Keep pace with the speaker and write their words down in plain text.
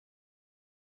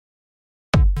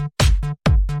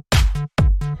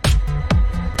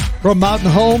From Mountain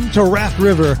Home to Raft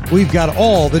River, we've got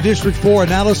all the District 4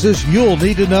 analysis you'll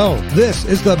need to know. This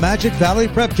is the Magic Valley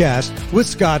Prepcast with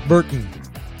Scott Burton.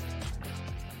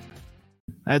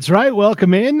 That's right.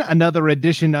 Welcome in another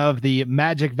edition of the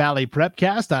Magic Valley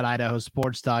Prepcast on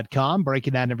idahosports.com,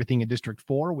 breaking down everything in District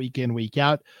 4 week in, week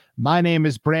out. My name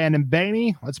is Brandon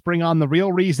Bainey. Let's bring on the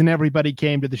real reason everybody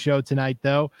came to the show tonight,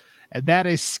 though, and that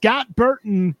is Scott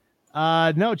Burton.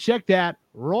 No, check that.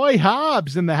 Roy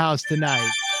Hobbs in the house tonight.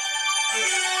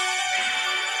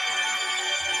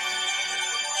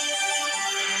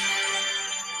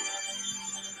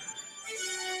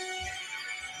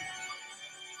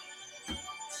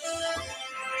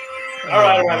 All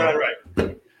right.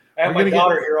 I have my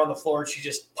daughter here on the floor, and she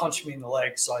just punched me in the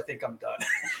leg, so I think I'm done.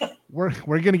 We're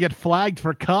going to get flagged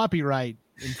for copyright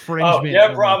infringement. Oh,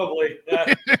 yeah, probably.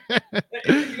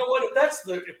 You know what?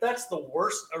 If that's the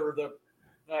worst, or no,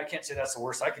 I can't say that's the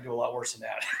worst. I can do a lot worse than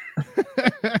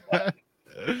that.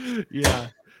 Yeah.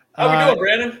 How we doing,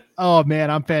 Brandon? Oh,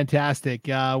 man, I'm fantastic.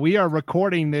 We are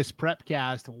recording this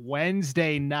Prepcast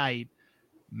Wednesday night,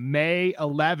 May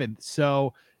 11th.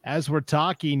 So as we're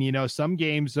talking, some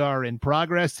games are in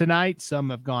progress tonight. Some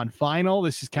have gone final.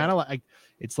 This is kind of like,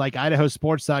 it's like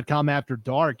idahosports.com after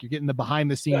dark. You're getting the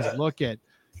behind the scenes look at,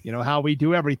 how we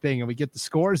do everything, and we get the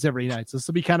scores every night. So this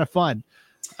will be kind of fun.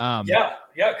 Yeah.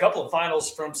 A couple of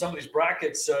finals from some of these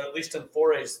brackets, at least in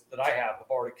 4As that I have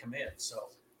already come in. So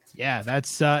yeah,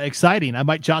 that's exciting. I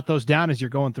might jot those down as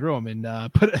you're going through them and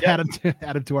add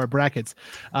them to our brackets.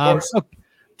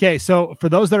 Okay, so for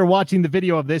those that are watching the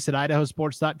video of this at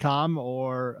idahosports.com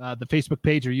or the Facebook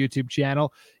page or YouTube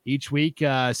channel, each week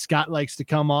Scott likes to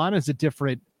come on as a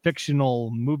different fictional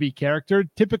movie character,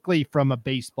 typically from a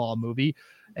baseball movie.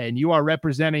 And you are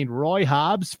representing Roy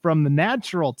Hobbs from The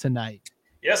Natural tonight.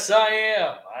 Yes, I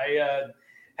am. I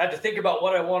had to think about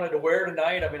what I wanted to wear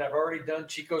tonight. I mean, I've already done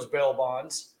Chico's bail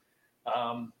bonds.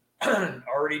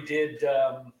 Already did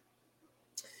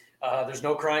There's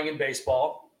No Crying in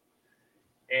Baseball.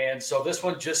 And so this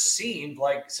one just seemed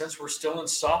like, since we're still in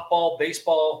softball,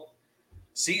 baseball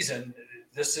season,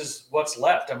 this is what's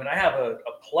left. I mean, I have a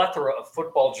plethora of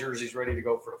football jerseys ready to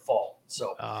go for the fall.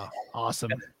 So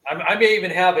awesome. I may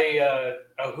even have a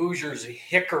Hoosiers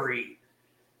Hickory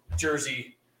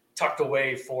jersey tucked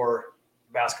away for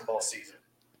basketball season.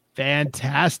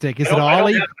 Fantastic. Is it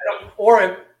Ollie?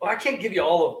 I can't give you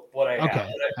all of what I have. Okay.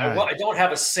 I don't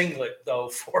have a singlet, though,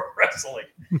 for wrestling.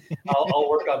 I'll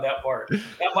work on that part.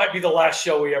 That might be the last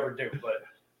show we ever do. But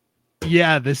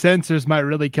yeah, the censors might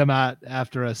really come out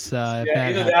after us.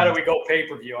 Either that or we go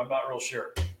pay-per-view. I'm not real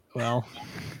sure. Well,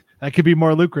 that could be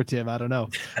more lucrative. I don't know.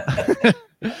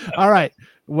 All right.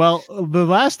 Well, the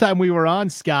last time we were on,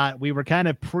 Scott, we were kind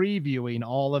of previewing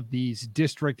all of these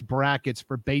district brackets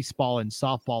for baseball and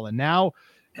softball. And now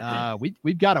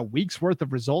we've got a week's worth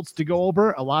of results to go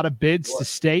over. A lot of bids to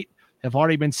state have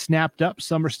already been snapped up.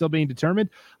 Some are still being determined.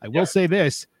 I will say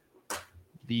this.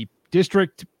 The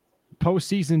district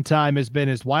postseason time has been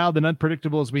as wild and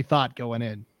unpredictable as we thought going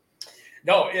in.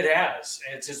 No, it has.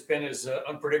 It's just been as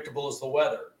unpredictable as the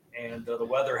weather. And the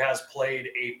weather has played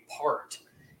a part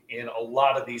in a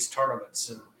lot of these tournaments.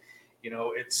 And,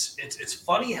 it's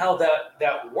funny how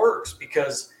that works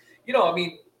because, I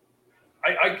mean,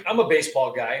 I'm a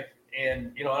baseball guy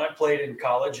and, I played in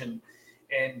college and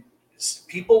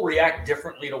people react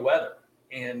differently to weather.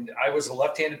 And I was a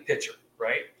left-handed pitcher,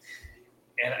 right?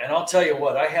 And I'll tell you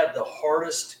what, I had the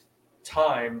hardest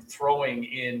time throwing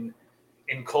in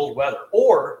cold weather,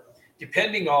 or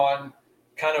depending on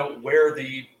kind of where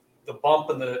the bump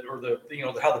and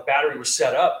how the battery was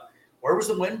set up, where was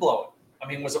the wind blowing? I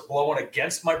mean, was it blowing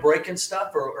against my break-in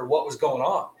stuff or what was going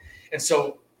on? And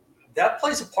so that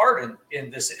plays a part in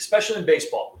this, especially in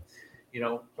baseball,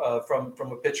 from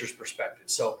a pitcher's perspective.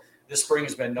 So this spring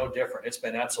has been no different. It's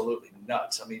been absolutely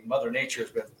nuts. I mean, Mother Nature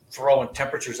has been throwing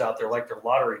temperatures out there like they're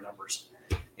lottery numbers.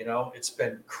 It's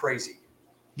been crazy.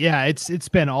 Yeah, it's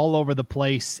been all over the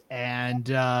place and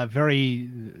very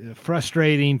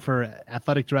frustrating for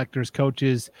athletic directors,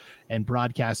 coaches, and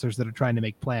broadcasters that are trying to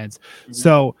make plans. Mm-hmm.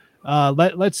 So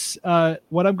let's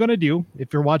what I'm going to do,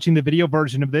 if you're watching the video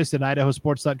version of this at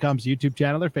idahosports.com's YouTube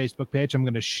channel or Facebook page, I'm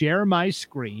going to share my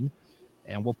screen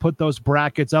and we'll put those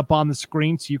brackets up on the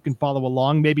screen so you can follow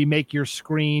along. Maybe make your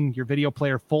screen, your video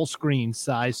player full screen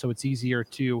size so it's easier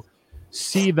to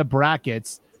see the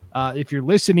brackets. If you're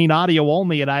listening audio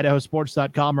only at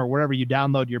idahosports.com or wherever you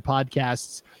download your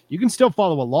podcasts, you can still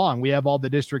follow along. We have all the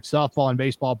district softball and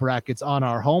baseball brackets on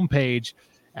our homepage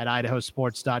at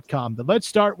idahosports.com. But let's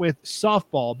start with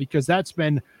softball because that's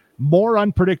been more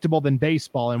unpredictable than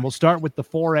baseball. And we'll start with the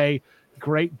 4A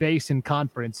Great Basin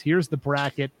Conference. Here's the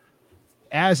bracket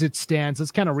as it stands,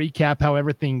 let's kind of recap how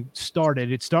everything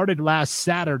started. It started last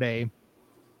Saturday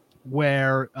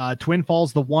where Twin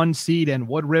Falls, the 1 seed, and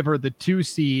Wood River, the 2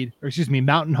 seed, or excuse me,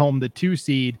 Mountain Home, the 2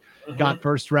 seed, got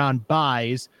first round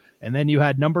buys. And then you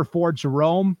had number 4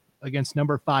 Jerome against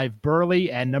number 5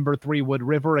 Burley, and number 3 Wood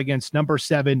River against number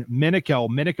 7 Minico.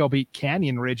 Minico beat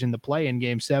Canyon Ridge in the play-in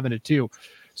game 7-2.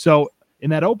 So in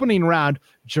that opening round,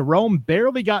 Jerome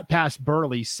barely got past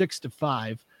Burley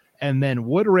 6-5. And then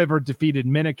Wood River defeated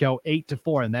Minico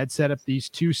 8-4, and that set up these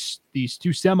two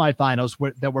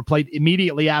semifinals that were played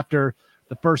immediately after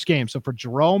the first game. So for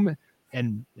Jerome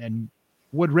and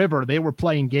Wood River, they were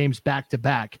playing games back to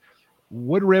back.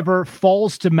 Wood River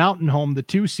falls to Mountain Home, the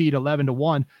 2 seed,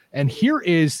 11-1. And here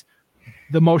is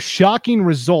the most shocking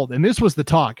result, and this was the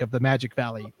talk of the Magic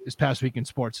Valley this past week in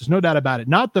sports. There's no doubt about it.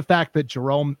 Not the fact that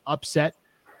Jerome upset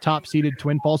top-seeded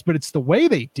Twin Falls, but it's the way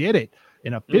they did it.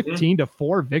 In a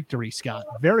 15-4 victory, Scott.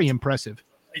 Very impressive.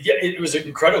 Yeah, it was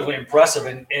incredibly impressive.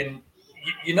 And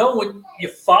you know, when you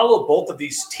follow both of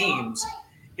these teams,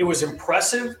 it was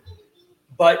impressive,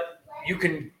 but you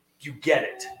get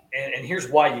it. And here's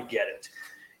why you get it.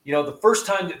 You know, the first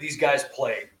time that these guys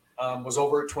played was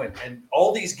over at Twin. And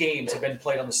all these games have been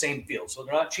played on the same field. So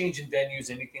they're not changing venues,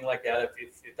 anything like that,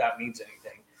 if that means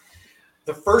anything.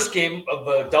 The first game of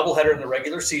a doubleheader in the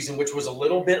regular season, which was a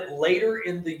little bit later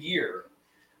in the year,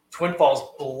 Twin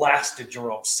Falls blasted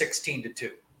Jerome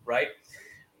 16-2, right?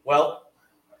 Well,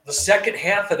 the second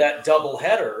half of that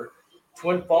doubleheader,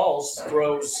 Twin Falls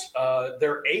throws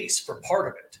their ace for part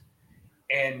of it.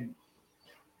 And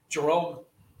Jerome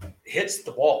hits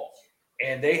the ball.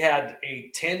 And they had a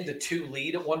 10-2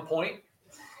 lead at one point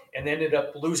and ended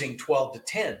up losing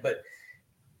 12-10. But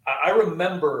I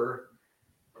remember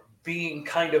being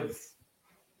kind of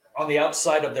on the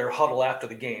outside of their huddle after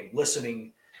the game,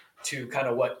 listening to kind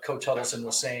of what Coach Huddleston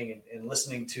was saying and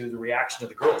listening to the reaction of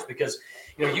the girls, because,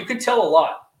 you know, you can tell a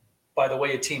lot by the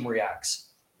way a team reacts.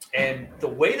 And the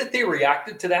way that they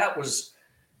reacted to that was,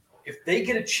 if they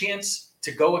get a chance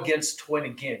to go against Twin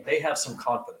again, they have some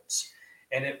confidence.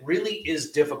 And it really is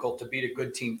difficult to beat a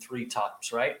good team 3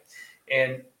 times, right?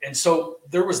 And so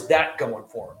there was that going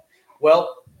for them.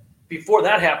 Well, before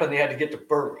that happened, they had to get to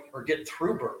Burley or get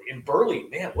through Burley. And Burley,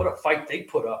 man, what a fight they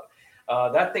put up.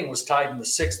 That thing was tied in the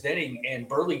 6th inning, and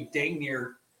Burley dang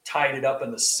near tied it up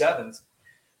in the 7th.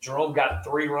 Jerome got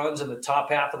 3 runs in the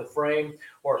top half of the frame,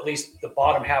 or at least the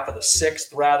bottom half of the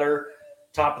 6th, rather.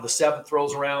 Top of the 7th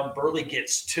rolls around. Burley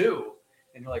gets 2.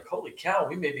 And you're like, holy cow,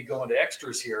 we may be going to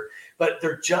extras here. But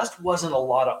there just wasn't a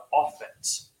lot of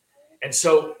offense. And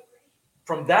so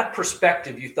from that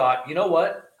perspective, you thought, you know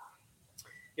what?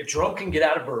 If Jerome can get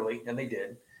out of Burley, and they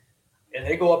did, and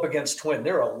they go up against Twin,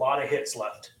 there are a lot of hits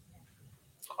left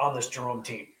on this Jerome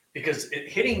team, because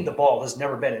hitting the ball has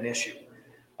never been an issue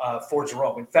for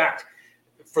Jerome. In fact,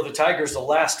 for the Tigers, the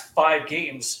last 5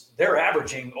 games, they're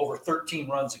averaging over 13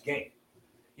 runs a game.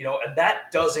 You know, and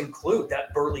that does include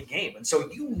that Burley game. And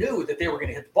so you knew that they were going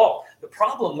to hit the ball. The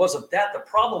problem wasn't that. The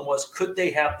problem was, could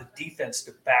they have the defense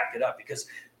to back it up? Because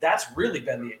that's really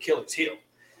been the Achilles heel.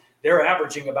 They're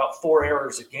averaging about 4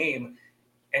 errors a game.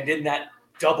 And in that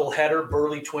doubleheader,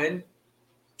 Burley Twin,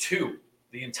 2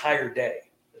 the entire day.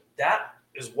 That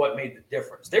is what made the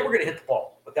difference. They were going to hit the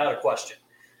ball without a question.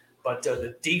 But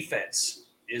the defense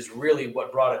is really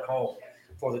what brought it home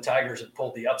for the Tigers and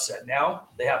pulled the upset. Now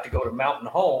they have to go to Mountain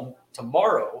Home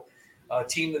tomorrow, a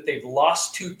team that they've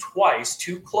lost to twice,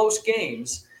 2 close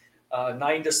games,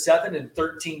 9-7 and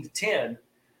 13-10.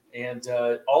 And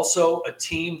also a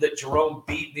team that Jerome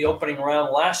beat in the opening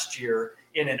round last year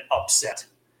in an upset.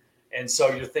 And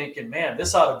so you're thinking, man,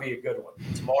 this ought to be a good one.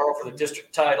 Tomorrow for the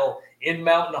district title in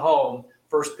Mountain Home,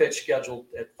 first pitch scheduled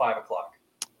at 5 o'clock.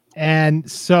 And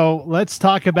so let's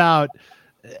talk about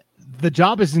the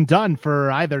job isn't done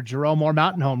for either Jerome or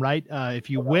Mountain Home, right? If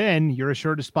you win, you're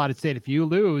assured a spot at state. If you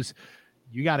lose,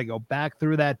 you got to go back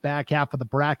through that back half of the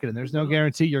bracket, and there's no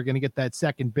guarantee you're going to get that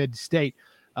second bid to state.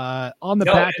 On the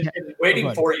back, and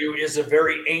waiting for you is a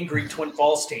very angry Twin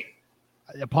Falls team.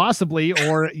 Possibly,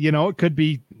 or it could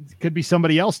be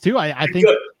somebody else too. I think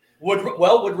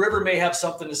Wood River may have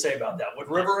something to say about that. Wood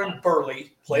River and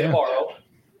Burley play tomorrow.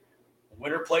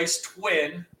 Winner plays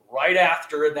Twin right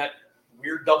after in that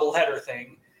weird doubleheader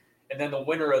thing, and then the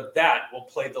winner of that will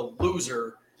play the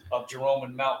loser of Jerome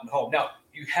and Mountain Home. Now,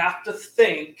 you have to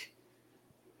think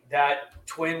that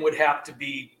Twin would have to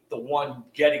be the one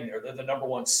getting there. They're the number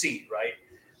 1 seed, right?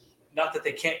 Not that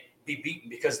they can't be beaten,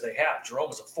 because they have.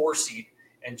 Jerome is a 4 seed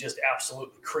and just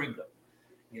absolutely creamed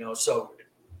them. So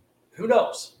who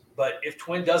knows? But if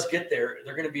Twin does get there,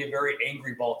 they're going to be a very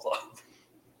angry ball club.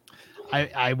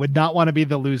 I would not want to be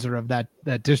the loser of that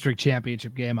district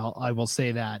championship game. I will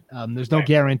say that. There's no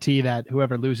guarantee that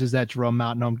whoever loses that Jerome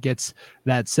Mountain Home gets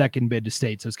that second bid to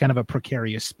state. So it's kind of a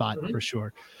precarious spot for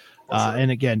sure.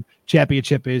 And again,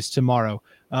 championship is tomorrow.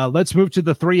 Let's move to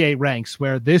the 3A ranks,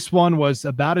 where this one was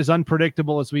about as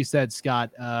unpredictable as we said, Scott.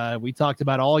 We talked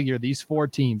about all year, these four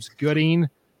teams, Gooding,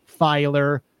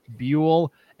 Filer,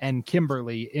 Buell, and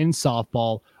Kimberly in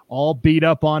softball, all beat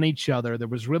up on each other. There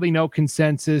was really no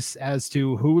consensus as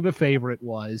to who the favorite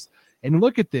was. And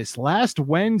look at this. Last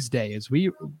Wednesday, as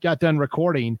we got done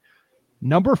recording,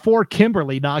 number 4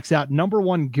 Kimberly knocks out number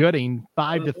 1 Gooding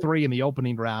 5-3 in the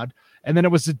opening round. And then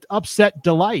it was an upset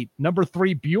delight. Number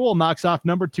 3 Buell knocks off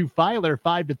number 2 Filer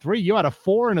 5-3. You had a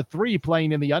 4 and a 3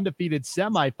 playing in the undefeated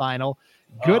semifinal.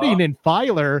 Gooding and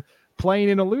Filer playing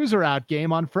in a loser out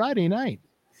game on Friday night.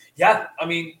 Yeah, I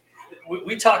mean,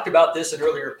 we talked about this in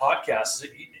earlier podcasts.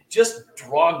 Just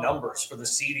draw numbers for the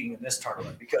seeding in this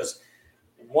tournament because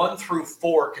 1 through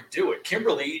 4 could do it.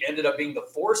 Kimberly ended up being the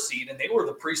 4 seed, and they were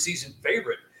the preseason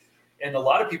favorite. And a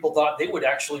lot of people thought they would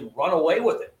actually run away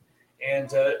with it. And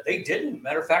they didn't.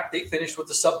 Matter of fact, they finished with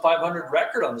the sub-500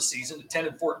 record on the season at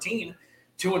 10-14,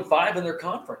 2-5 in their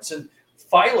conference. And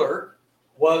Filer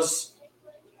was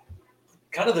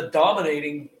kind of the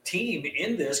dominating team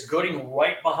in this, Gooding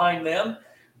right behind them.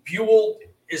 Buell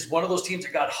is one of those teams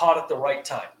that got hot at the right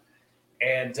time.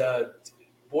 And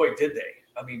boy, did they.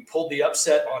 I mean, pulled the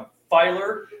upset on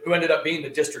Filer, who ended up being the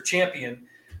district champion,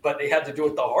 but they had to do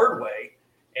it the hard way.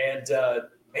 And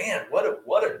man, what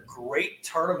a great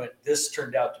tournament this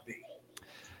turned out to be.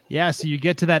 Yeah, so you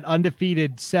get to that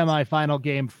undefeated semifinal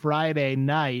game Friday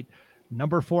night.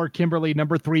 Number 4 Kimberly,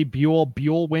 number 3 Buell.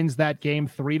 Buell wins that game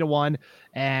 3-1.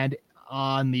 And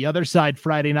on the other side,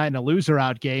 Friday night in a loser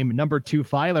out game, number 2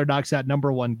 Filer knocks out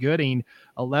number 1 Gooding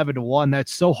 11-1.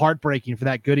 That's so heartbreaking for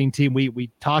that Gooding team. We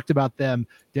talked about them,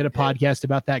 did a podcast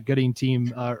about that Gooding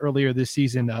team earlier this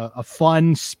season. A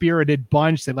fun, spirited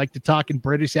bunch. They like to talk in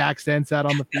British accents out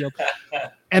on the field.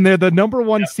 And they're the number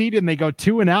 1 seed, and they go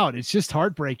 2-out. It's just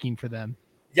heartbreaking for them.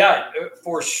 Yeah,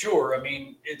 for sure. I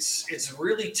mean, it's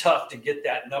really tough to get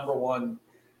that number 1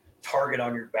 target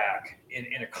on your back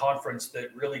in a conference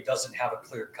that really doesn't have a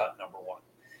clear-cut number 1.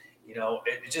 You know,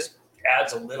 it just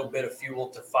adds a little bit of fuel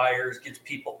to fires, gets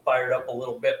people fired up a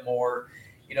little bit more.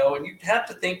 You know, and you have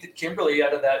to think that Kimberly,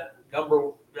 out of that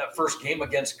first game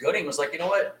against Gooding, was like, you know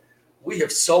what? We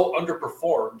have so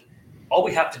underperformed. All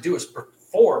we have to do is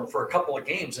perform for a couple of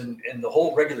games, and the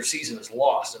whole regular season is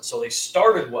lost. And so they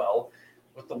started well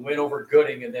with the win over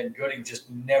Gooding, and then Gooding just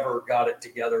never got it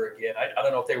together again. I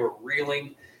don't know if they were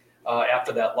reeling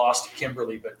after that loss to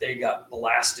Kimberly, but they got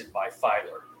blasted by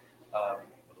Filer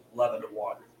 11-1.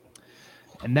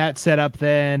 And that set up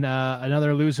then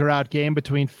another loser out game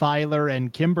between Filer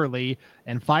and Kimberly.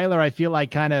 And Filer, I feel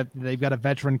like they've got a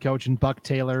veteran coach in Buck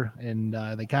Taylor, and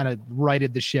they kind of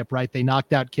righted the ship, right? They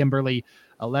knocked out Kimberly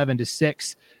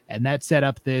 11-6, and that set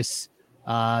up this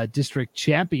district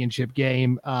championship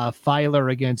game, Filer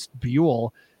against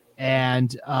Buell.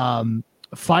 And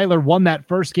Filer won that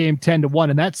first game 10-1,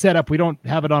 and that set up, we don't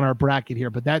have it on our bracket here,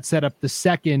 but that set up the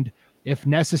second, if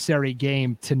necessary,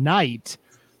 game tonight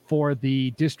for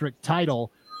the district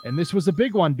title. And this was a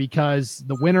big one because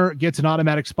the winner gets an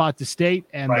automatic spot to state,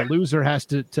 and the loser has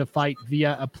to fight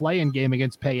via a play-in game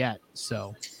against Payette.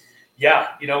 So,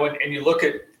 yeah, you know, and you look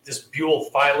at this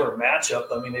Buell-Filer matchup.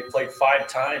 I mean, they played 5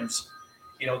 times,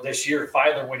 you know, this year,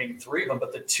 Filer winning 3 of them,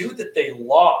 but the 2 that they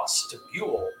lost to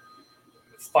Buell,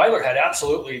 Filer had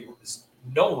absolutely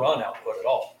no run output at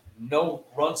all, no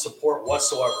run support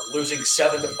whatsoever, losing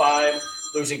 7-5,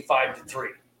 losing 5-3.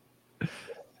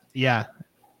 Yeah,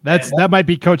 that might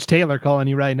be Coach Taylor calling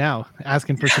you right now,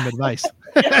 asking for some advice.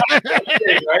 Yeah,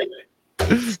 right?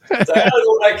 So I don't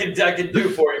know what I can do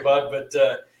for you, bud, but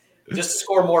just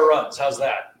score more runs. How's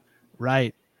that?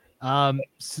 Right. I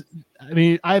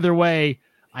mean, either way,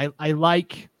 I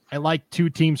like 2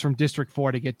 teams from District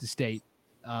 4 to get to state.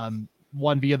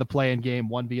 One via the play-in game,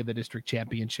 one via the district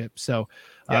championship. So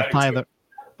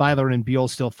Filer and Buell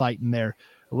still fighting there.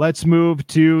 Let's move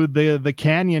to the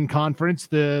Canyon Conference,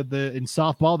 the in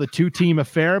softball, the 2-team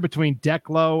affair between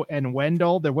Declo and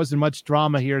Wendell. There wasn't much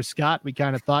drama here, Scott. We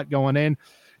kind of thought going in.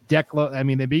 Declo, I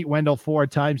mean, they beat Wendell 4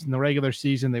 times in the regular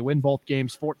season. They win both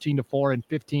games 14-4 and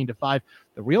 15-5.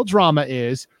 The real drama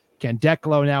is, can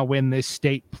Declo now win this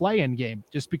state play-in game?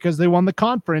 Just because they won the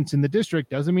conference in the district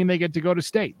doesn't mean they get to go to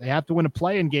state. They have to win a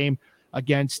play-in game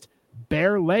against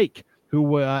Bear Lake,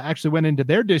 who actually went into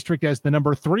their district as the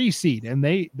number 3 seed, and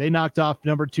they knocked off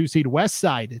number 2 seed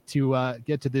Westside to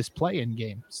get to this play-in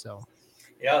game. So,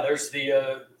 yeah, there's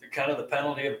the kind of the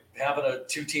penalty of having a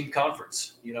 2-team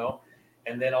conference. You know,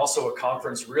 and then also a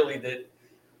conference really that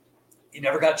you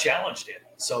never got challenged in.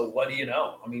 So what do you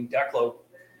know? I mean, Declo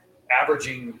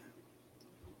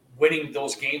winning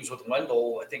those games with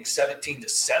Wendell, I think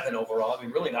 17-7 overall. I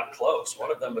mean, really not close. One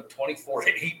of them a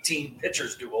 24-18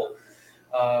 pitchers duel,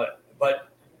 but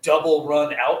double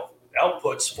run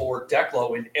outputs for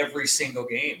Declo in every single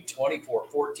game, 24,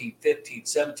 14, 15,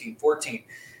 17, 14.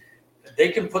 They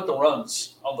can put the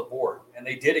runs on the board, and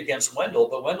they did against Wendell,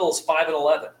 but Wendell's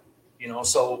 5-11,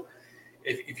 so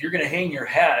if you're going to hang your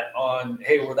hat on,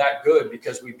 hey, we're that good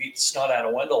because we beat the snot out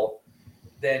of Wendell,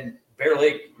 then Bear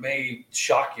Lake may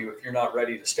shock you if you're not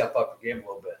ready to step up the game a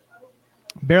little bit.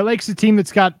 Bear Lake's a team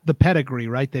that's got the pedigree,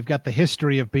 right? They've got the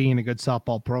history of being a good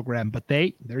softball program, but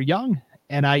they're young.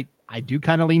 And I do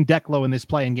kind of lean Declo in this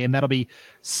playing game. That'll be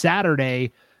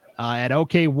Saturday at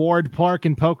OK Ward Park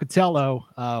in Pocatello,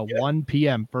 1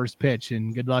 p.m. first pitch.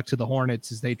 And good luck to the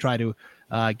Hornets as they try to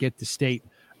get to state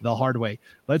the hard way.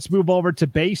 Let's move over to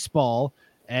baseball.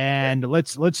 And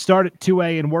let's start at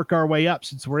 2A and work our way up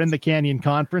since we're in the Canyon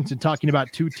Conference and talking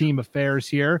about two-team affairs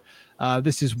here.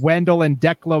 This is Wendell and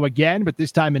Declo again, but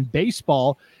this time in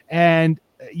baseball. And,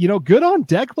 good on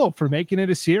Declo for making it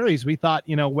a series. We thought,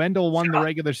 Wendell won the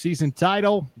regular season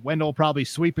title. Wendell will probably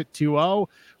sweep it 2-0.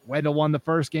 Wendell won the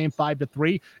first game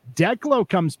 5-3. Declo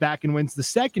comes back and wins the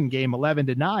second game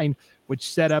 11-9,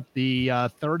 which set up the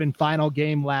third and final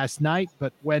game last night.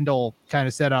 But Wendell kind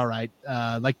of said, all right,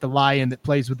 like the lion that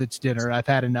plays with its dinner, I've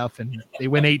had enough. And they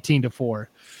win 18-4.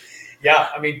 Yeah,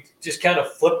 I mean, just kind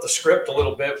of flip the script a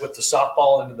little bit with the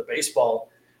softball into the baseball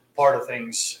part of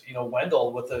things.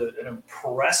 Wendell with an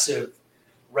impressive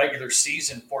regular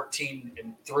season,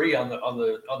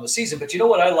 14-3 on the season. But you know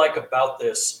what I like about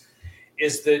this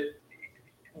is that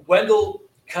Wendell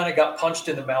kind of got punched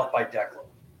in the mouth by Declo,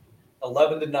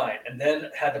 11-9, and then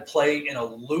had to play in a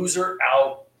loser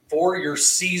out for your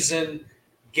season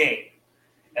game.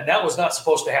 And that was not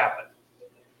supposed to happen,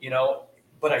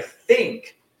 but I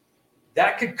think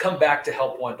that could come back to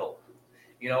help Wendell.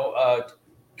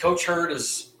 Coach Hurd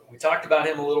we talked about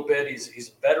him a little bit. He's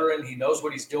a veteran. He knows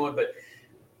what he's doing, but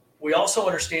we also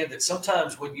understand that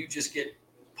sometimes when you just get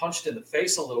punched in the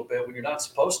face a little bit when you're not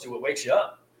supposed to, it wakes you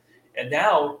up. And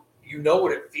now you know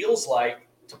what it feels like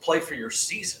to play for your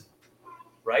season,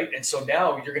 right? And so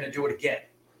now you're going to do it again,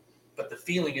 but the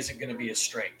feeling isn't going to be as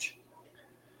strange.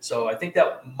 So I think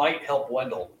that might help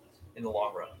Wendell in the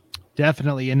long run.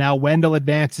 Definitely. And now Wendell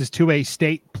advances to a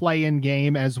state play-in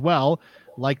game as well,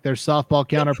 like their softball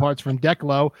counterparts from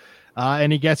Declo.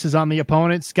 Any guesses on the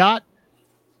opponent, Scott?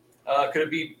 Could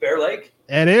it be Bear Lake?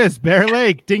 It is Bear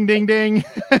Lake. Ding, ding, ding.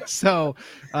 So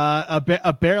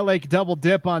a Bear Lake double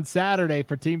dip on Saturday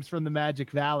for teams from the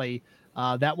Magic Valley.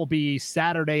 That will be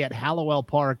Saturday at Hallowell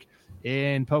Park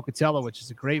in Pocatello, which is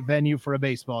a great venue for a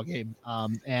baseball game.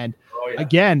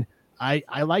 Again,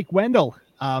 I like Wendell.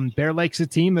 Bear Lake's a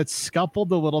team that's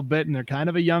scuffled a little bit, and they're kind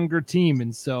of a younger team.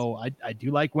 And so I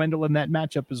do like Wendell in that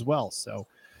matchup as well. So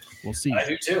we'll see. I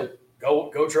do too.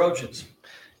 Go Trojans.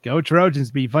 Go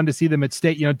Trojans. Be fun to see them at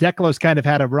state. Declo's kind of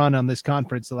had a run on this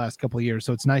conference the last couple of years,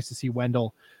 so it's nice to see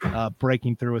Wendell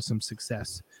breaking through with some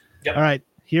success. Yep. All right,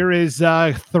 here is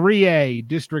 3A,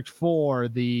 District 4,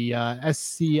 the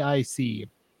SCIC.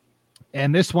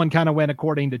 And this one kind of went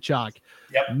according to chalk.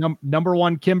 Yep. Number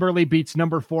 1, Kimberly beats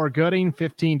number 4, Gooding,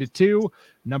 15-2.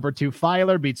 Number 2,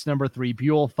 Filer beats number 3,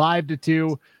 Buell,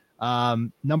 5-2.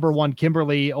 Number 1,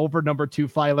 Kimberly over number 2,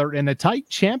 Filer in a tight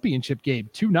championship game,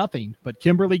 2-0. But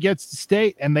Kimberly gets to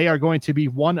state, and they are going to be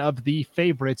one of the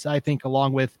favorites, I think,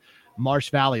 along with Marsh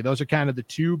Valley. Those are kind of the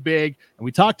two big, and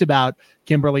we talked about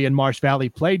Kimberly and Marsh Valley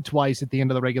played twice at the end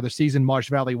of the regular season. Marsh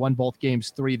Valley won both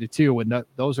games 3-2, and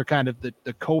those are kind of the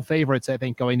co-favorites, I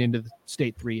think, going into the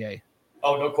state 3A.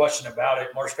 Oh, no question about it.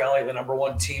 Marsh Valley, the number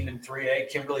 1 team in 3A.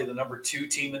 Kimberly, the number 2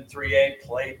 team in 3A,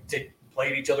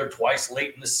 played each other twice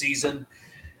late in the season.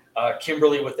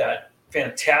 Kimberly with that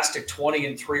fantastic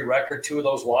 20-3 record, 2 of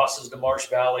those losses to Marsh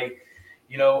Valley,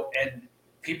 and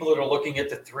people that are looking at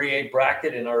the 3A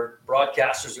bracket and our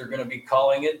broadcasters are going to be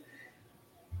calling it,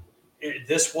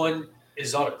 this one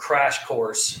is on a crash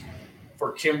course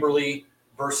for Kimberly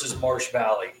versus Marsh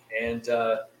Valley. And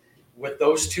with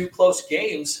those 2 close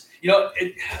games,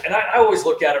 and I always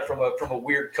look at it from a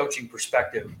weird coaching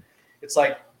perspective. It's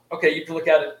like, okay, you can look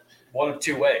at it one of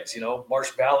 2 ways.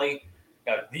 Marsh Valley,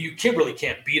 Kimberly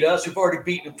can't beat us. We've already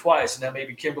beaten them twice. And now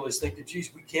maybe Kimberly's thinking,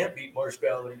 geez, we can't beat Marsh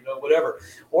Valley, whatever.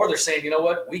 Or they're saying, you know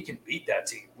what, we can beat that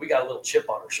team. We got a little chip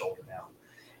on our shoulder now.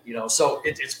 So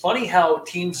it's funny how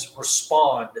teams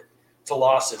respond to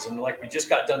losses. And like we just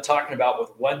got done talking about with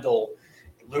Wendell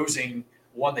losing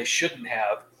one they shouldn't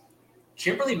have,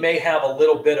 Kimberly may have a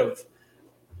little bit of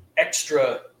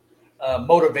extra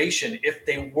motivation if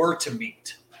they were to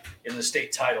meet in the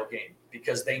state title game,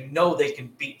 because they know they can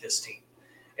beat this team.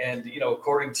 And,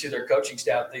 according to their coaching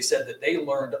staff, they said that they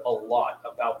learned a lot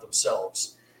about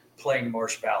themselves playing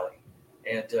Marsh Valley,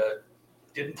 and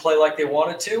didn't play like they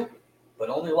wanted to, but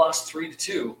only lost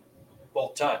 3-2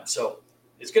 both times. So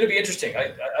it's going to be interesting.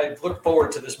 I look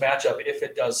forward to this matchup if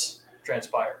it does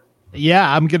transpire.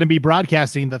 Yeah, I'm going to be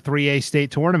broadcasting the 3A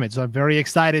state tournament, so I'm very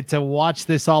excited to watch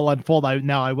this all unfold.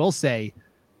 Now, I will say,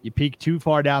 you peek too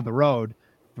far down the road,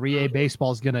 3A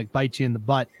baseball is going to bite you in the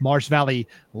butt. Marsh Valley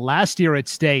last year at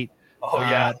state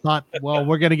thought, well,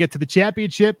 we're going to get to the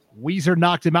championship. Weezer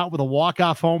knocked him out with a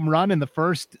walk-off home run in the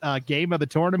first game of the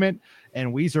tournament,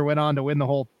 and Weezer went on to win the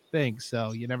whole thing.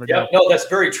 So you never know. No, that's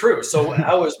very true. So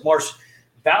how is Marsh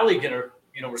Valley going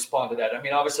to respond to that? I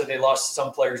mean, obviously they lost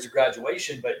some players to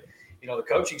graduation, but the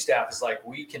coaching staff is like,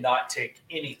 we cannot take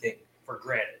anything for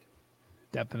granted.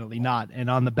 Definitely not. And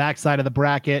on the backside of the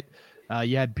bracket,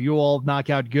 you had Buell knock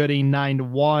out Gooding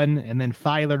 9-1, and then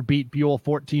Filer beat Buell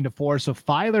 14-4. So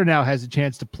Filer now has a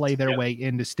chance to play their way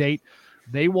into state.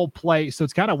 They will play. So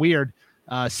it's kind of weird.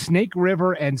 Snake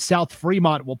River and South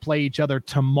Fremont will play each other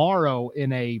tomorrow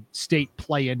in a state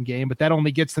play-in game, but that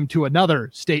only gets them to another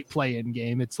state play-in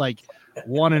game. It's like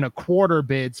 1 1/4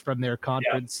 bids from their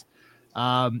conference.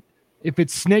 If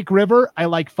it's Snake River, I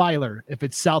like Filer. If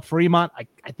it's South Fremont,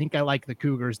 I think I like the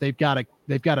Cougars. They've got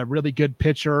a really good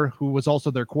pitcher who was also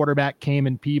their quarterback,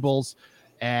 Cayman Peebles,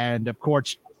 and of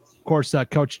course,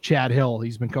 Coach Chad Hill.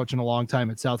 He's been coaching a long time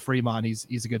at South Fremont.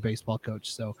 He's a good baseball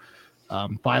coach. So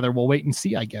Filer, we'll wait and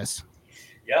see, I guess.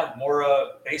 Yeah, more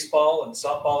baseball and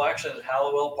softball action at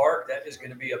Hallowell Park. That is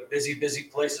going to be a busy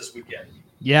place this weekend.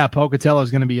 Yeah, Pocatello is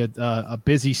going to be a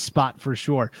busy spot for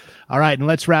sure. All right, and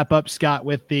let's wrap up, Scott,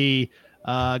 with the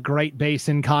Great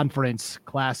Basin Conference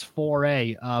Class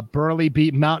 4A. Burley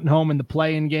beat Mountain Home in the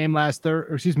play-in game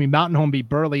Mountain Home beat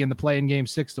Burley in the play-in game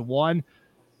 6-1.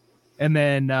 And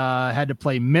then had to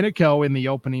play Minico in the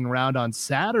opening round on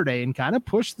Saturday and kind of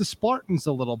pushed the Spartans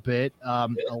a little bit.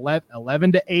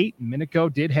 11-8.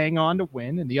 Minico did hang on to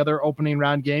win. In the other opening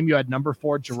round game, you had number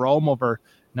 4 Jerome over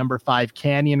number 5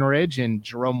 Canyon Ridge, and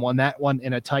Jerome won that one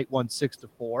in a tight one,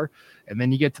 6-4. And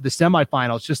then you get to the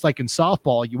semifinals, just like in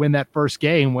softball. You win that first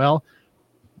game. Well,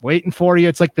 waiting for you.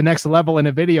 It's like the next level in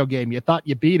a video game. You thought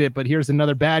you beat it, but here's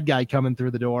another bad guy coming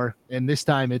through the door. And this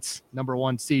time it's number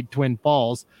 1 seed Twin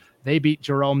Falls. They beat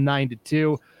Jerome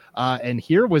 9-2. And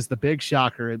here was the big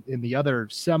shocker in the other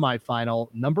semifinal,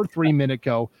 number 3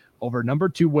 Minico over number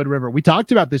 2 Wood River. We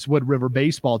talked about this Wood River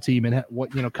baseball team and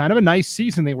what, kind of a nice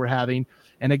season they were having.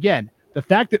 And again, the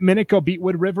fact that Minico beat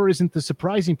Wood River isn't the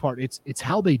surprising part. It's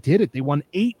how they did it. They won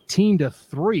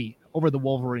 18-3 over the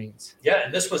Wolverines. Yeah,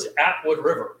 and this was at Wood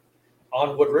River,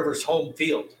 on Wood River's home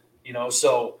field.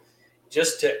 So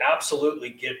just to absolutely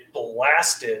get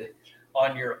blasted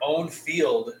on your own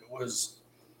field was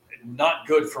not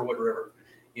good for Wood River.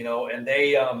 And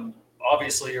they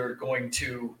obviously are going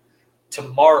to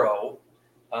tomorrow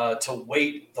to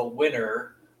wait the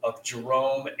winner of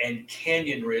Jerome and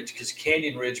Canyon Ridge, because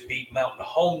Canyon Ridge beat Mountain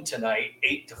Home tonight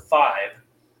 8-5.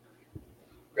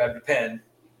 Grab your pen.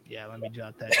 Yeah, let me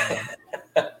jot that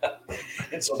down.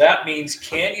 And so that means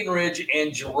Canyon Ridge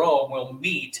and Jerome will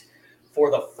meet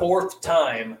for the 4th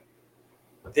time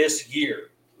this year.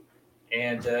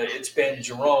 And it's been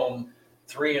Jerome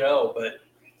 3-0, but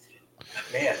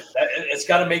man, it's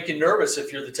got to make you nervous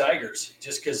if you're the Tigers,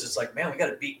 just because it's like, man, we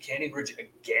got to beat Canyon Ridge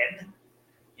again,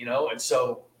 and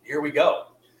so here we go.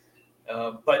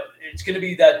 But it's going to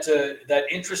be that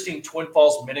interesting Twin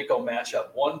Falls Minico matchup,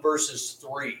 1 versus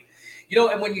 3.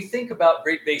 And when you think about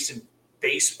Great Basin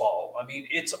baseball, I mean,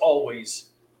 it's always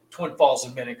Twin Falls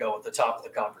and Minico at the top of the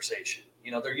conversation.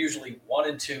 They're usually 1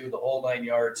 and 2, the whole 9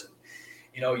 yards. And,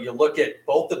 you look at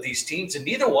both of these teams, and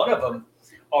neither one of them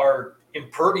are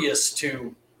impervious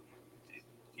to,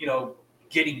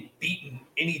 getting beaten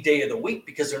any day of the week,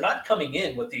 because they're not coming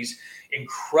in with these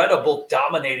incredible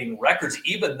dominating records,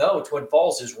 even though Twin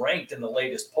Falls is ranked in the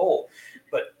latest poll,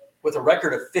 but with a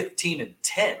record of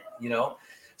 15-10,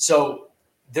 so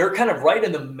they're kind of right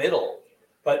in the middle.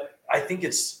 But I think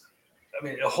it's,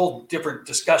 a whole different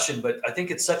discussion, but I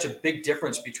think it's such a big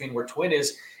difference between where Twin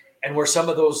is and where some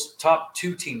of those top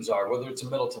 2 teams are, whether it's a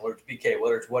Middleton or it's BK,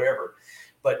 whether it's whatever.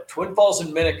 But Twin Falls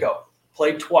and Minico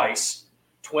played twice.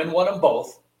 Twin won them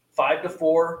both,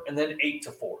 5-4 and then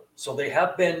 8-4. So they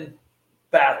have been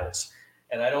battles,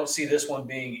 and I don't see this one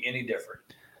being any different.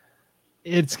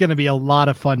 It's going to be a lot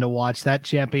of fun to watch. That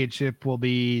championship will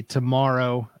be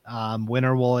tomorrow.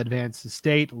 Winner will advance to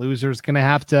state. Loser's going to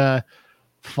have to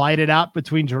fight it out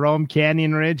between Jerome,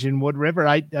 Canyon Ridge, and Wood River.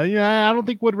 I don't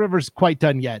think Wood River's quite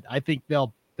done yet. I think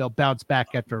they'll bounce back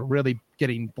after really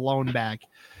getting blown back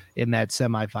in that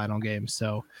semifinal game.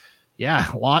 So,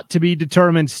 yeah, a lot to be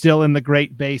determined still in the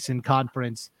Great Basin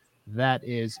Conference. That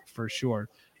is for sure.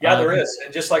 Yeah, there is.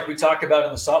 And just like we talked about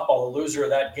in the softball, the loser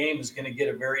of that game is going to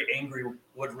get a very angry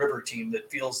Wood River team that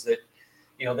feels that,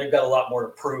 they've got a lot more to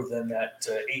prove than that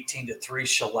 18-3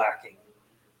 shellacking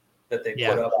that they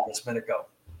put up this minute ago.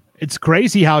 It's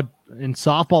crazy how in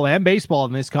softball and baseball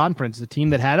in this conference, the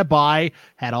team that had a bye,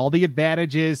 had all the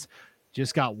advantages,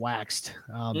 just got waxed.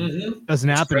 Doesn't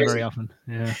happen very often.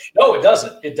 Yeah. No, it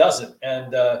doesn't. It doesn't.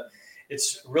 And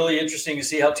it's really interesting to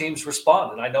see how teams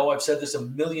respond. And I know I've said this a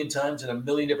million times in a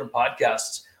million different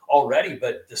podcasts already,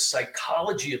 but the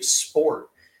psychology of sport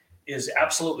is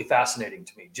absolutely fascinating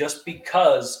to me, just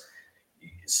because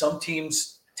some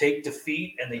teams take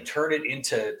defeat and they turn it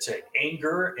into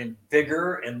anger and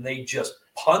vigor, and they just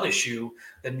punish you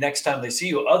the next time they see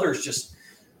you. Others just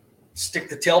stick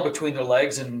the tail between their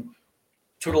legs and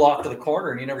tootle off to the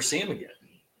corner, and you never see them again.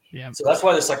 Yeah. So that's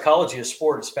why the psychology of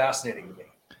sport is fascinating to me.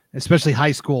 Especially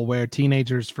high school, where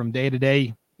teenagers from day to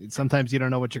day, sometimes you don't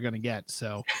know what you're going to get.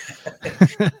 So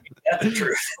that's the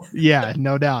truth. Yeah,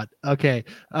 no doubt. Okay.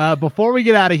 Before we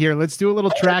get out of here, let's do a little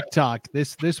track talk.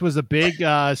 This was a big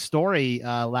story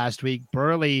last week.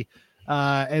 Burley,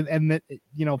 and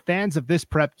fans of this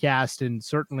Prepcast and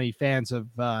certainly fans of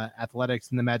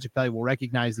athletics in the Magic Valley will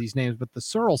recognize these names, but the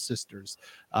Searle sisters,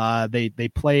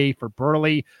 they play for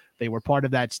Burley. They were part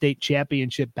of that state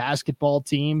championship basketball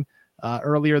team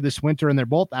earlier this winter, and they're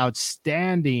both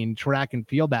outstanding track and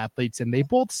field athletes, and they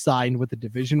both signed with the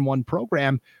Division I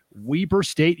program, Weber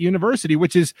State University,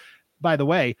 which is, by the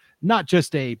way, not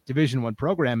just a Division I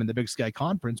program in the Big Sky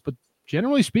Conference, but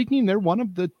generally speaking, they're one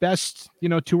of the best,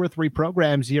 2 or 3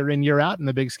 programs year in, year out in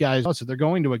the Big Sky. So they're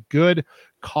going to a good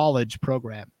college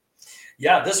program.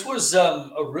 Yeah, this was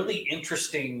a really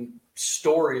interesting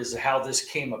story as to how this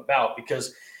came about,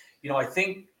 because, I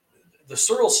think the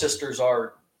Searle sisters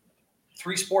are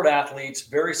 3-sport athletes,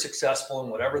 very successful in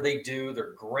whatever they do.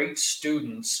 They're great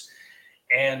students,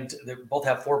 and they both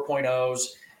have 4.0s,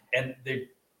 and they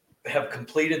have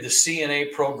completed the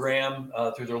CNA program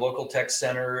through their local tech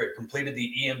center, completed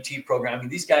the EMT program. I mean,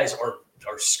 these guys are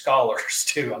scholars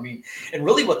too. I mean, and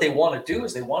really what they want to do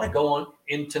is they want to go on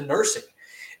into nursing.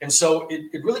 And so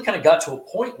it really kind of got to a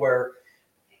point where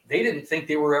they didn't think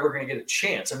they were ever going to get a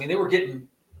chance. I mean, they were getting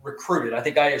recruited. I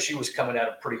think ISU was coming at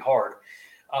it pretty hard.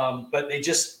 But they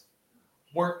just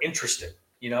weren't interested,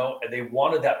 and they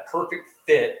wanted that perfect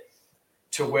fit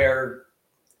to where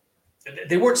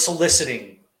they weren't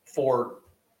soliciting for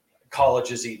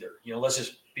colleges either. Let's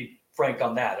just be frank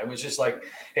on that. It was just like,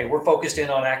 hey, we're focused in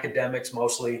on academics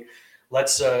mostly.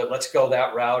 Let's go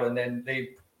that route. And then they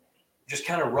just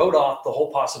kind of wrote off the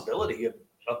whole possibility of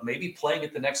maybe playing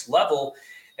at the next level.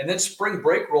 And then spring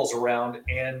break rolls around,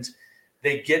 and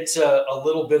they get a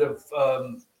little bit of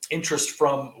interest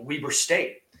from Weber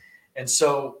State. And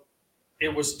so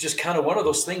it was just kind of one of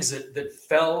those things that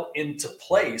fell into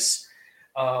place.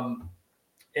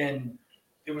 And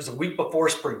it was a week before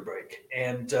spring break.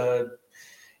 And,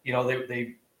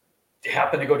 they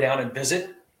happened to go down and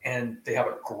visit, and they have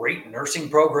a great nursing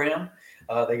program.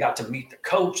 They got to meet the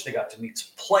coach. They got to meet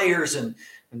some players. And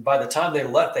by the time they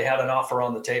left, they had an offer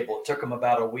on the table. It took them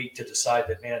about a week to decide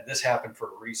that, man, this happened for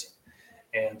a reason.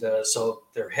 And so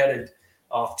they're headed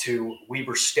off to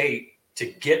Weber State to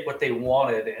get what they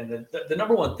wanted. And the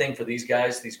number one thing for these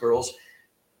guys, these girls,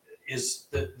 is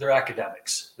their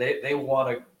academics. They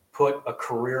want to put a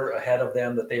career ahead of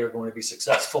them that they are going to be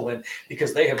successful in,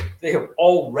 because they have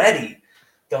already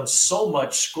done so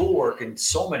much schoolwork and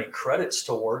so many credits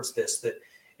towards this, that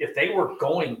if they were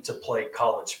going to play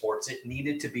college sports, it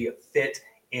needed to be a fit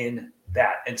in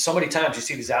that. And so many times you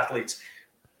see these athletes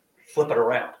flip it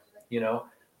around,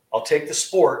 I'll take the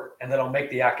sport and then I'll make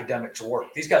the academics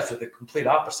work. These guys were the complete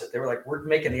opposite. They were like, we're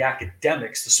making the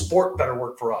academics, the sport better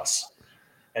work for us.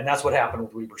 And that's what happened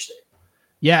with Weber State.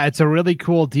 Yeah, it's a really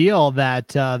cool deal that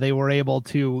they were able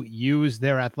to use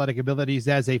their athletic abilities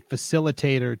as a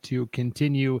facilitator to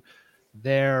continue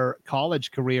their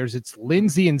college careers. It's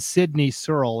Lindsay and Sydney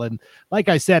Searle. And like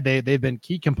I said, they've been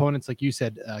key components, like you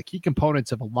said, key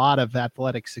components of a lot of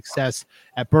athletic success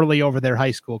at Burley over their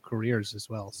high school careers as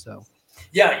well. So,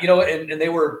 yeah, and they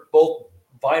were both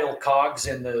vital cogs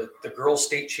in the girls'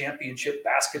 state championship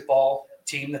basketball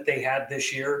team that they had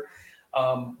this year.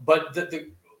 But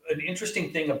an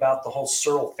interesting thing about the whole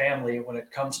Searle family when it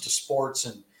comes to sports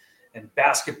and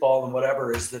basketball and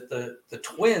whatever is that the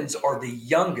twins are the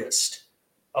youngest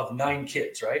of 9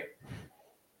 kids, right?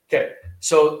 Okay.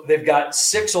 So they've got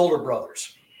 6 older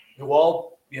brothers who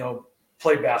all,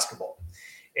 play basketball.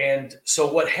 And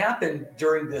so what happened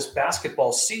during this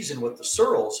basketball season with the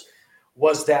Searles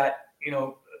was that,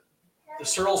 the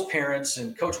Searles parents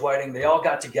and Coach Whiting, they all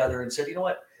got together and said, you know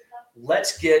what,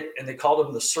 let's get, and they called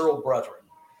them the Searle Brethren,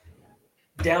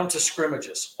 down to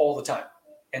scrimmages all the time.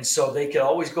 And so they could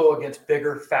always go against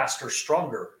bigger, faster,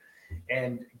 stronger,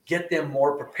 and get them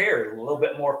more prepared, a little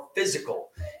bit more physical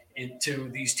into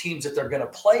these teams that they're going to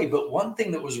play. But one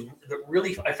thing that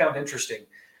really I found interesting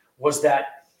was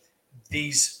that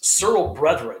these Searle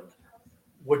Brethren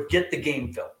would get the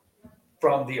game film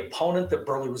from the opponent that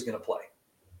Burley was going to play.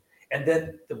 And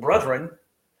then the Brethren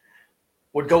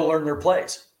would go learn their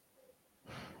plays.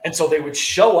 And so they would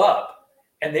show up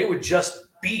and they would just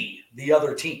be the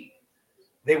other team.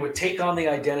 They would take on the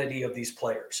identity of these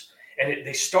players. And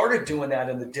they started doing that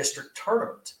in the district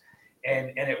tournament.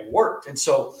 And it worked. And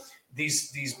so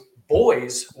these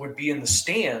boys would be in the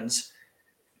stands,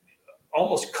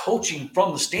 almost coaching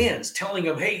from the stands, telling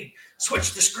them, hey,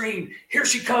 switch the screen. Here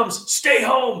she comes. Stay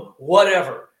home,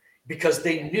 whatever, because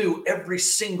they knew every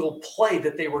single play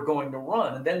that they were going to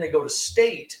run. And then they go to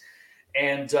state,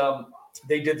 and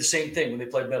they did the same thing when they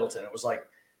played Middleton. It was like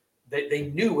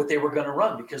they knew what they were going to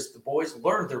run because the boys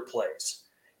learned their plays.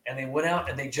 And they went out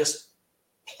and they just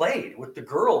played with the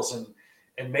girls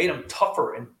and made them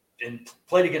tougher and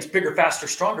played against bigger, faster,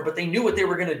 stronger. But they knew what they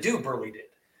were going to do, Burley did.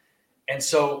 And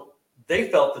so they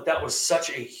felt that was such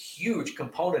a huge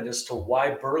component as to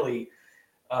why Burley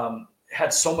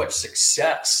had so much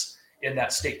success in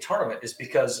that state tournament, is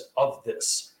because of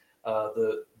this.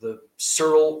 The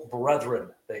Searle Brethren,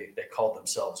 they called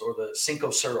themselves, or the Cinco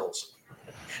Searles,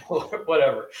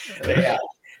 whatever they had.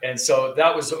 And so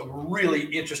that was a really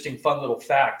interesting, fun little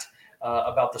fact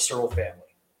about the Searle family.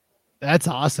 That's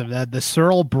awesome. That the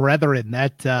Searle Brethren,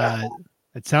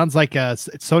 it sounds like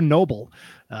it's so noble.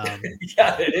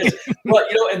 Yeah, it is. But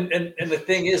and the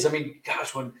thing is, I mean,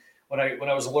 gosh, when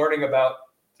I was learning about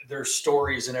their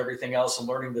stories and everything else, and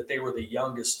learning that they were the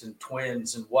youngest and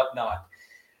twins and whatnot,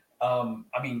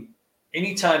 I mean,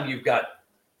 anytime you've got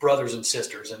brothers and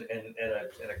sisters and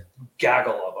a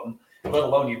gaggle of them, let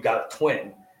alone you've got a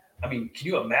twin. I mean, can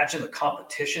you imagine the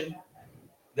competition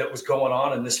that was going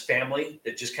on in this family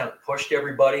that just kind of pushed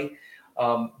everybody?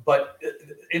 But the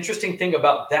interesting thing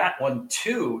about that one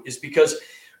too is because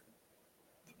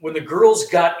when the girls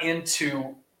got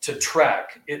into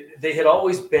track, they had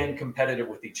always been competitive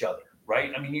with each other,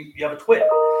 right? I mean, you have a twin,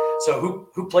 so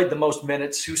who played the most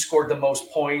minutes, who scored the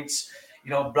most points,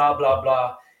 blah blah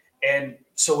blah. And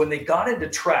so when they got into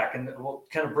track, and we'll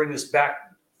kind of bring this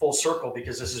back full circle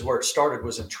because this is where it started,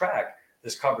 was in track,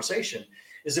 this conversation,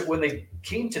 is that when they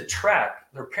came to track,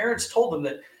 their parents told them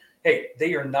that, hey,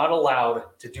 they are not allowed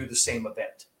to do the same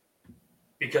event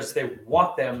because they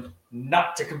want them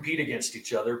not to compete against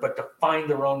each other, but to find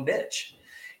their own niche,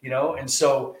 And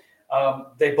so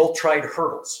they both tried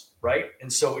hurdles, right?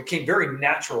 And so it came very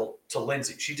natural to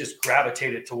Lindsay. She just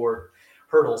gravitated toward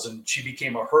hurdles, and she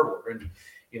became a hurdler. And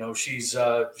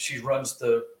she runs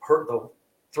the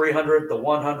 300, the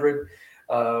 100.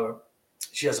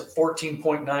 She has a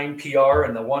 14.9 PR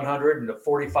in the 100 and a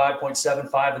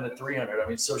 45.75 in the 300. I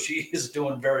mean, so she is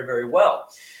doing very, very well.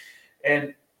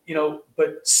 And,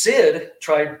 but Sid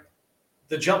tried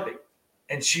the jumping,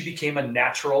 and she became a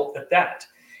natural at that.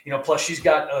 Plus she's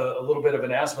got a little bit of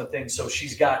an asthma thing. So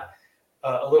she's got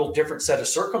a little different set of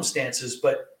circumstances,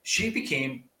 but she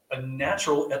became a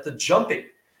natural at the jumping,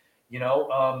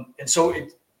 and so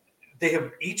they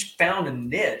have each found a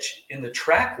niche in the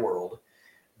track world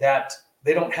that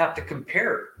they don't have to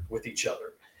compare with each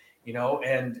other,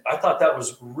 and I thought that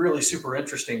was really super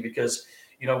interesting because,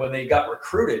 when they got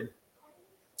recruited,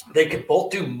 they could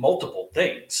both do multiple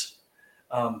things,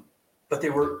 but they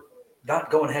were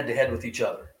not going head to head with each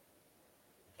other.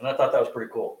 And I thought that was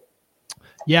pretty cool.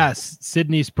 Yes.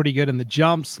 Sydney's pretty good in the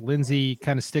jumps. Lindsay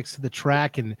kind of sticks to the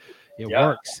track, and it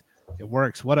works. It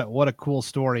works. What a cool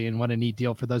story, and what a neat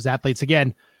deal for those athletes.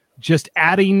 Again, just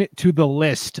adding to the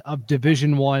list of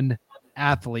Division I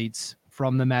athletes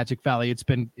from the Magic Valley. It's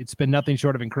been nothing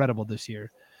short of incredible this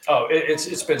year. Oh,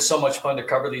 it's been so much fun to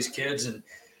cover these kids,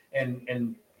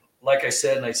 and like I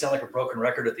said, and I sound like a broken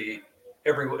record at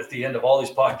the end of all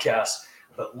these podcasts,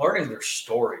 but learning their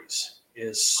stories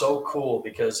is so cool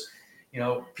because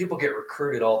people get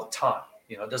recruited all the time.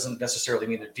 It doesn't necessarily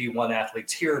mean the D1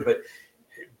 athletes here,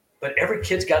 but every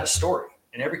kid's got a story,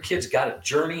 and every kid's got a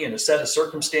journey and a set of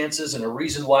circumstances and a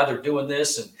reason why they're doing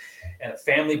this, and a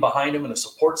family behind them and a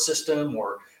support system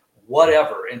or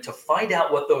whatever. And to find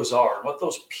out what those are and what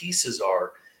those pieces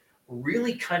are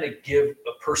really kind of give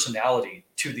a personality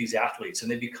to these athletes, and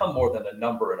they become more than a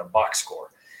number and a box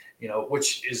score,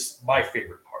 which is my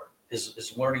favorite part,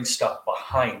 is learning stuff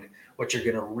behind what you're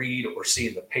going to read or see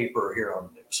in the paper or hear on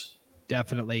the news.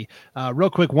 Definitely. Real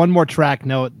quick, one more track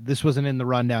note. This wasn't in the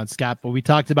rundown, Scott, but we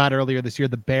talked about earlier this year,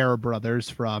 the Bear brothers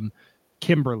from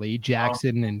Kimberly,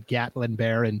 Jackson and Gatlin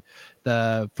Bear, and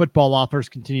the football offers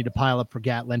continue to pile up for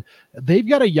Gatlin. They've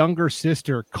got a younger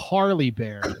sister, Carly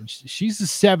Bear, and she's a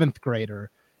 7th grader,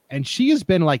 and she has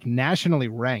been nationally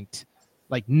ranked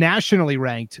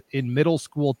in middle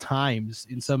school times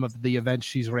in some of the events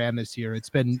she's ran this year. It's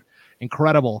been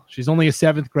incredible. She's only a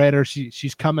 7th grader.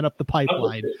 She's coming up the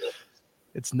pipeline.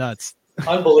 It's nuts.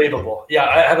 Unbelievable. Yeah,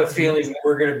 I have a feeling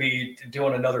we're going to be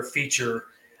doing another feature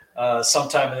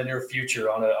sometime in the near future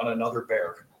on another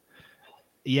bear.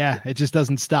 Yeah, it just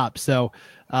doesn't stop. So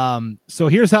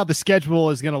here's how the schedule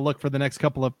is going to look for the next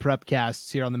couple of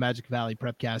prepcasts here on the Magic Valley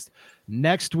Prepcast.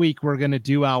 Next week, we're going to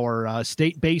do our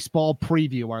state baseball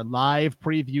preview, our live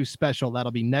preview special.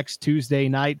 That'll be next Tuesday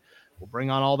night. We'll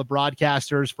bring on all the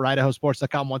broadcasters for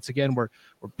IdahoSports.com. Once again, we're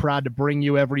proud to bring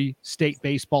you every state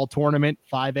baseball tournament,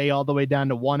 5A all the way down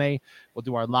to 1A. We'll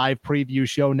do our live preview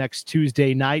show next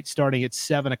Tuesday night, starting at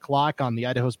 7 o'clock on the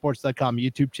IdahoSports.com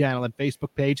YouTube channel and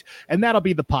Facebook page. And that'll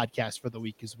be the podcast for the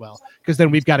week as well, because then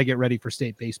we've got to get ready for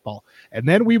state baseball. And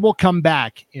then we will come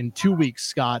back in 2 weeks,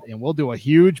 Scott, and we'll do a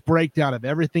huge breakdown of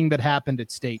everything that happened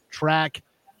at state: track,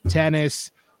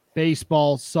 tennis,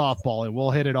 baseball, softball, and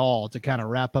we'll hit it all to kind of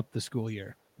wrap up the school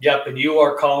year. Yep, and you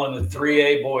are calling the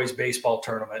 3A boys baseball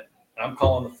tournament. I'm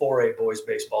calling the 4A boys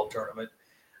baseball tournament.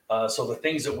 So the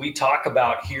things that we talk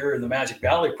about here in the Magic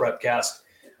Valley Prepcast,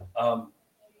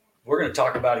 we're going to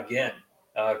talk about again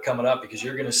coming up, because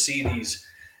you're going to see these,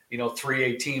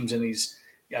 3A teams and these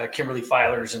Kimberly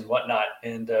Filers and whatnot,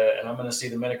 and I'm going to see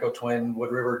the Minico Twin,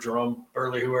 Wood River, Jerome,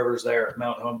 Burley, whoever's there,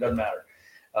 Mountain Home, doesn't matter.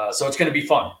 So it's going to be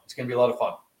fun. It's going to be a lot of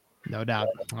fun. No doubt.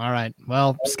 All right.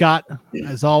 Well, Scott,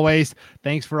 as always,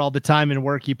 thanks for all the time and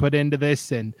work you put into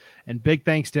this, and big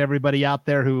thanks to everybody out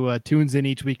there who tunes in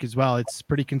each week as well. It's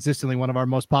pretty consistently one of our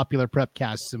most popular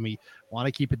prepcasts, and we want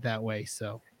to keep it that way.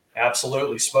 So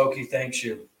absolutely. Smokey, thanks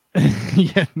you.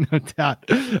 Yeah, no doubt.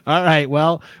 All right.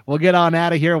 Well, we'll get on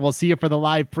out of here. We'll see you for the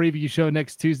live preview show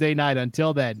next Tuesday night.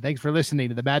 Until then, thanks for listening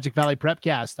to the Magic Valley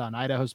Prepcast on Idaho